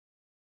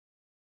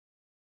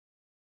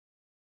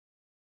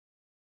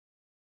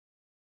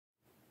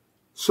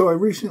So I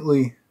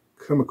recently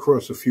come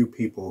across a few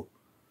people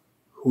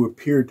who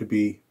appeared to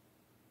be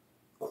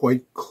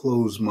quite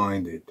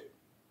close-minded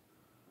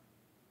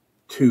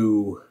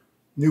to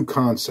new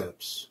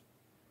concepts.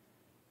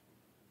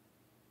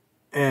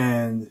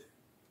 And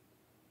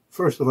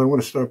first of all, I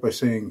want to start by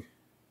saying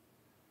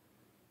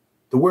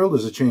the world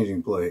is a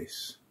changing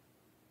place.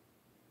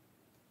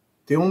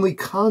 The only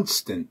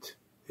constant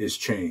is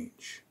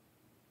change.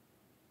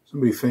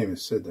 Somebody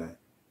famous said that.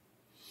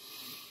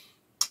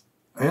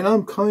 And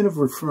I'm kind of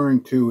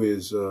referring to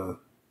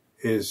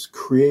is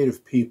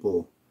creative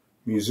people,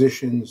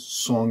 musicians,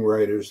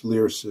 songwriters,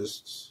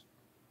 lyricists.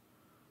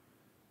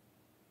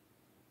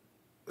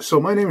 So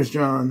my name is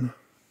John.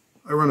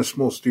 I run a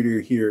small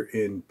studio here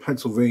in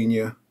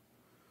Pennsylvania.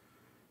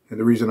 And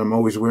the reason I'm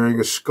always wearing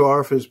a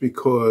scarf is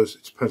because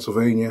it's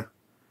Pennsylvania.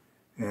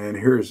 And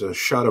here's a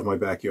shot of my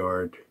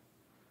backyard.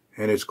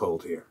 And it's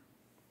cold here.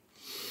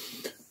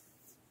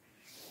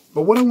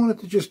 But what I wanted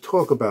to just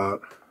talk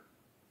about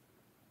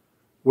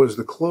was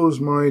the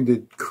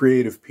closed-minded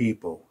creative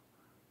people.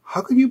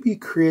 How can you be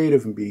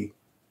creative and be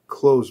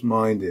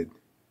closed-minded?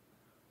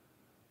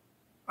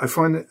 I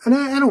find that, and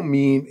I don't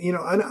mean,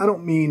 I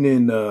don't mean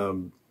in,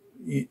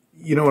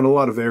 in a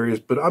lot of areas,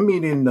 but I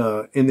mean in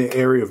the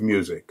area of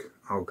music,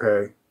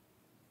 okay?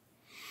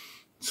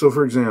 So,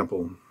 for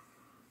example,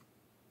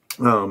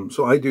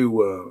 so I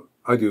do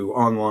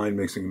online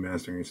mixing and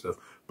mastering and stuff,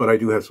 but I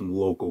do have some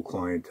local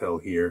clientele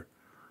here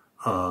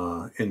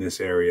in this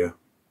area.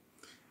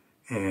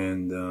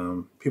 And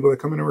people that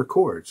come in and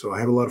record, so I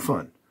have a lot of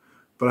fun.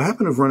 But I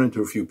happen to have run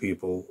into a few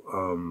people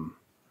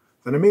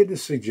that I made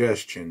this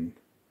suggestion,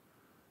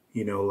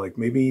 like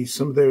maybe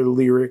some of their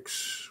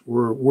lyrics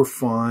were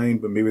fine,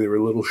 but maybe they were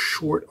a little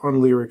short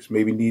on lyrics,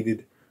 maybe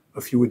needed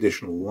a few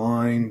additional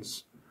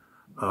lines,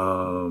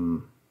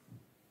 an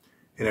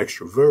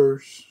extra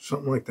verse,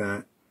 something like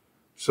that.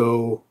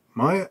 So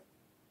my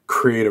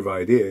creative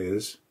idea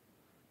is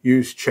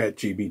use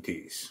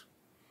ChatGPTs.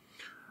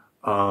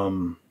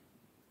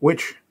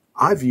 Which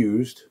I've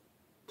used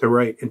to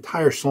write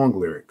entire song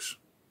lyrics.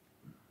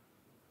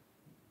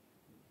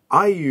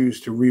 I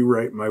used to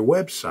rewrite my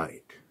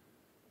website.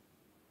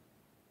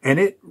 And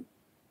it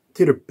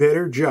did a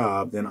better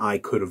job than I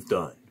could have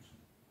done.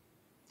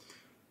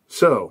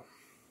 So,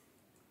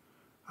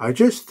 I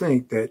just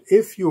think that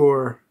if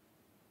you're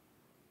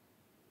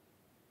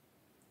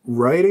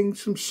writing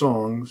some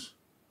songs,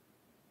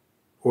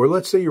 or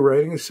let's say you're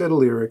writing a set of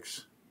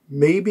lyrics,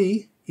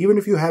 maybe, even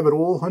if you have it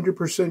all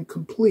 100%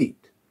 complete,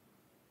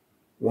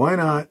 why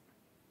not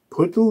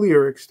put the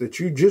lyrics that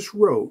you just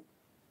wrote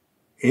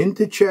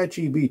into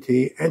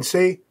ChatGPT and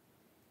say,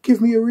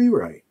 give me a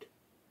rewrite.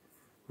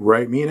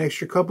 Write me an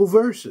extra couple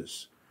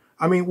verses.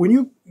 I mean, when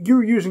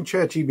you're using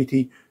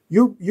ChatGPT,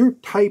 you're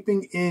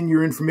typing in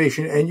your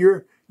information and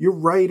you're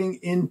writing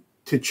into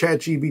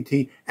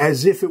ChatGPT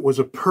as if it was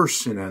a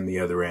person on the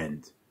other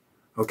end.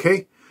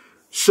 Okay?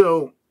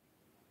 So,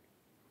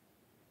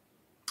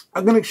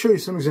 I'm going to show you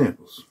some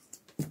examples.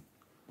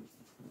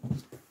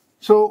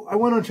 So I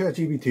went on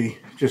ChatGPT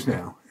just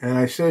now, and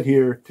I said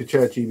here to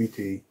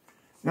ChatGPT,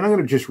 and I'm going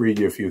to just read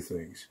you a few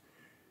things.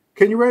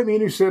 Can you write me a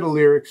new set of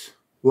lyrics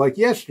like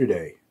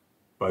Yesterday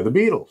by the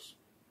Beatles?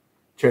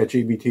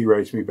 ChatGPT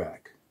writes me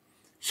back.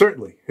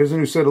 Certainly. Here's a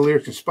new set of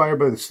lyrics inspired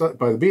by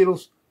the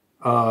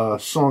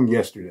Beatles, song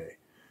Yesterday.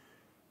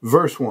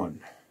 Verse 1.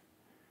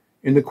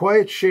 In the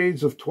quiet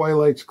shades of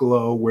twilight's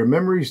glow, where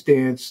memories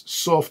dance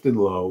soft and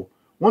low,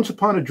 once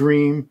upon a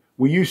dream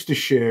we used to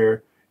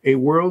share, a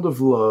world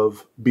of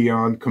love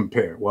beyond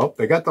compare. Well,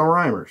 they got the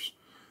rhymers.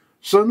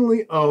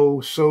 Suddenly,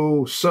 oh,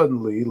 so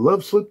suddenly,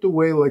 love slipped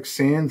away like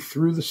sand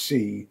through the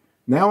sea.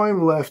 Now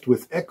I'm left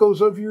with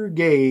echoes of your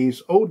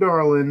gaze, oh,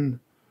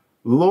 darling,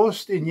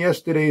 lost in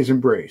yesterday's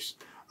embrace.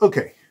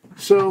 Okay,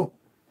 so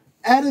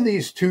out of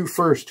these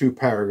first two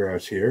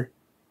paragraphs here,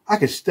 I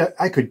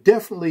could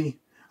definitely,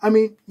 I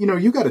mean,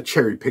 you got to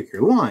cherry pick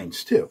your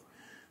lines too.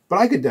 But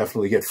I could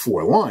definitely get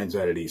 4 lines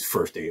out of these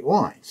first 8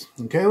 lines.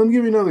 Okay, let me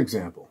give you another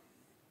example.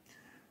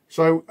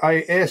 So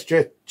I asked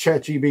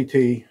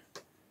ChatGPT,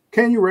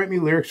 can you write me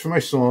lyrics for my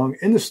song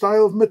in the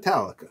style of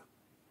Metallica?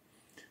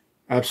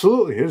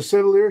 Absolutely. Here's a set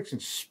of lyrics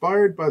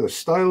inspired by the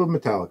style of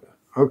Metallica.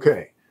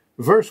 Okay.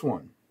 Verse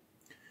 1.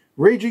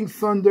 Raging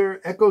thunder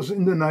echoes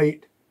in the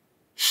night,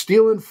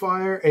 steel and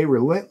fire, a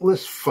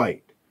relentless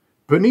fight.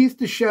 Beneath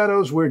the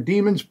shadows where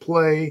demons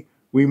play,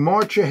 we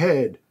march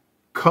ahead,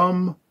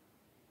 come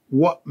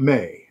what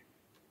may.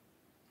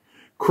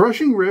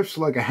 Crushing riffs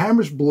like a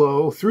hammer's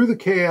blow, through the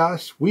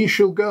chaos we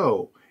shall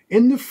go.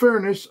 In the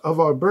furnace of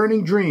our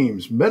burning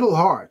dreams, metal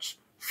hearts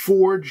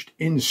forged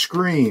in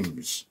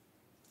screams.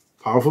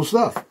 Powerful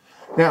stuff.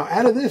 Now,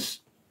 out of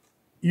this,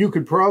 you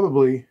could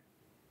probably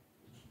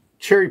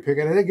cherry pick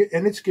it,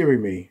 and it's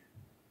giving me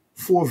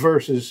 4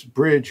 verses,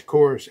 bridge,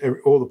 chorus,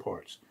 all the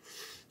parts.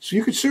 So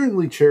you could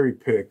certainly cherry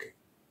pick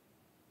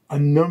a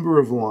number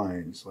of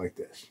lines like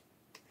this.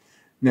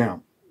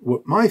 Now,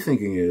 what my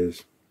thinking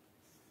is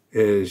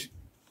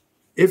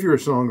if you're a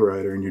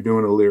songwriter and you're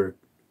doing a lyric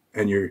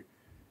and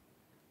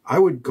I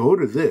would go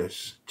to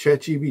this,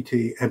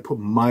 ChatGPT, and put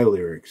my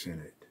lyrics in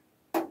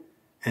it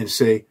and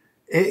say,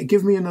 hey,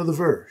 give me another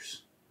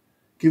verse.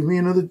 Give me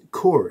another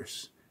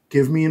chorus.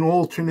 Give me an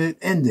alternate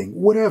ending,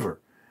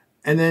 whatever.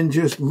 And then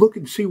just look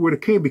and see where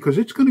it came, because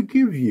it's going to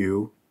give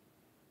you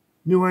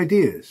new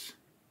ideas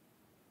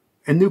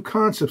and new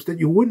concepts that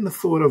you wouldn't have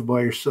thought of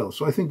by yourself.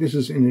 So I think this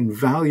is an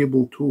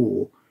invaluable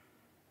tool.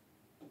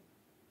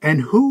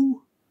 And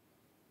who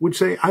would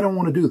say, I don't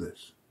want to do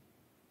this?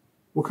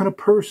 What kind of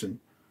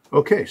person?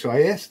 Okay, so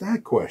I asked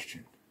that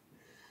question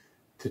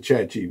to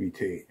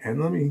ChatGPT.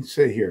 And let me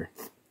say here,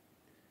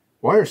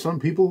 why are some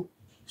people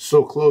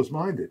so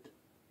closed-minded?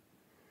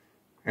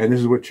 And this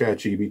is what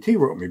ChatGPT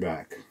wrote me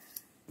back.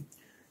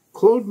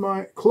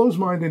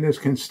 Closed-mindedness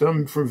can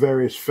stem from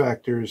various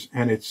factors,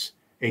 and it's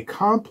a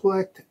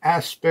complex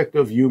aspect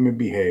of human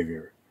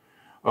behavior.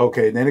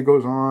 Okay, then it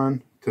goes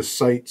on to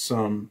cite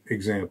some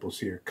examples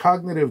here.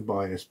 Cognitive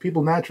bias.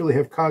 People naturally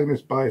have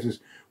cognitive biases,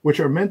 which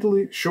are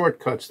mentally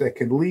shortcuts that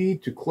can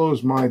lead to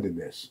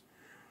closed-mindedness.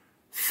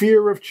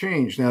 Fear of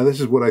change. Now, this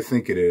is what I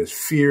think it is.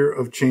 Fear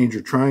of change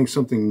or trying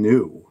something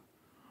new.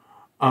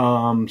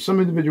 Some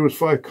individuals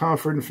find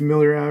comfort and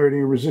familiarity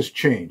and resist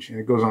change. And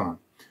it goes on.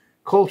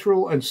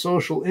 Cultural and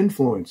social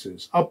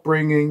influences.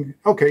 Upbringing.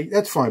 Okay,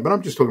 that's fine, but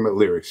I'm just talking about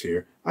lyrics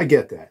here. I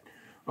get that.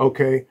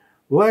 Okay.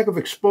 Lack of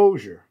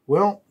exposure.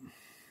 Well,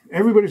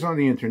 everybody's on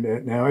the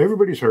internet now.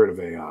 Everybody's heard of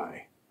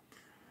AI.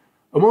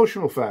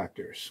 Emotional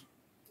factors.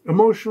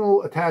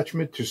 Emotional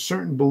attachment to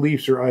certain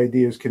beliefs or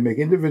ideas can make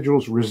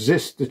individuals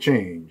resist the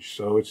change.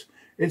 So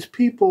it's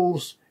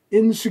people's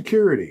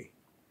insecurity.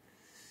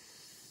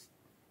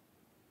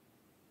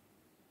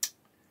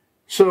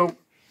 So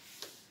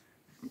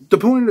the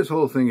point of this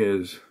whole thing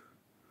is,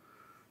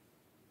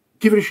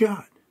 give it a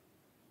shot.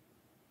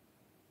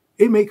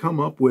 It may come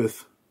up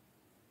with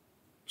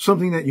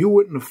something that you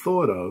wouldn't have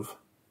thought of.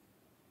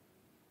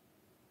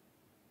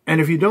 And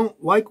if you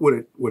don't like what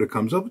it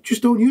comes up with,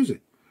 just don't use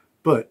it.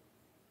 But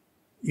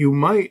you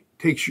might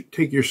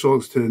take your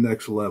songs to the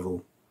next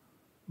level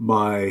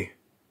by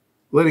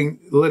letting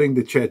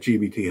the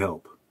ChatGPT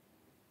help.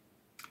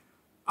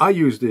 I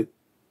used it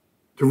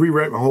to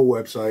rewrite my whole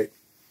website,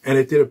 and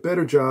it did a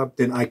better job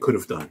than I could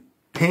have done,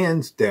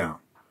 hands down.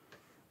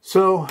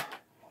 So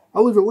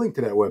I'll leave a link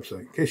to that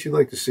website in case you'd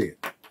like to see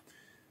it.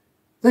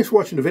 Thanks for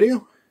watching the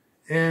video,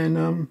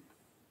 and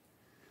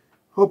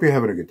hope you're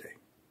having a good day.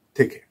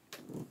 Take care.